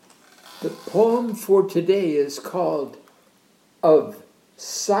The poem for today is called Of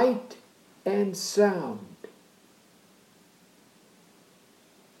Sight and Sound.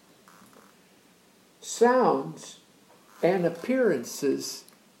 Sounds and appearances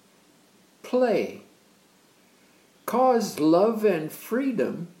play, cause love and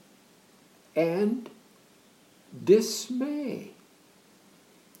freedom and dismay.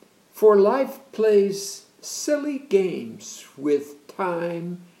 For life plays silly games with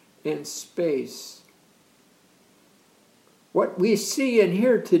time and space. What we see and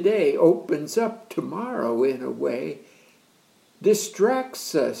hear today opens up tomorrow in a way,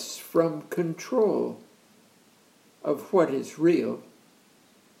 distracts us from control of what is real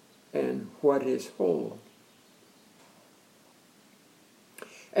and what is whole.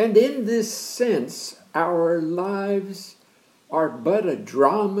 And in this sense, our lives are but a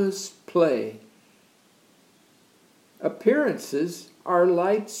drama's play. Appearances are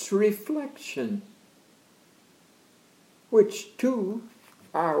light's reflection, which to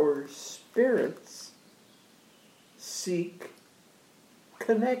our spirits seek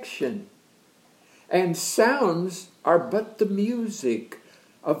connection. And sounds are but the music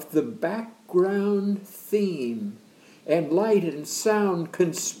of the background theme, and light and sound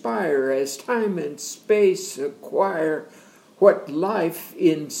conspire as time and space acquire what life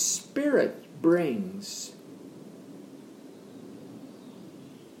in spirit brings.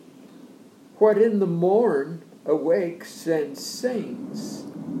 What in the morn awakes and sings,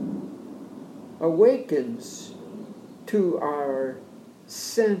 awakens to our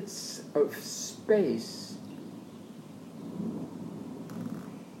sense of space.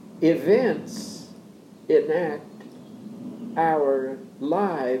 Events enact our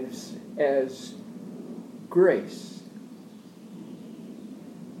lives as grace.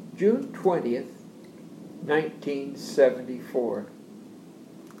 June 20th, 1974.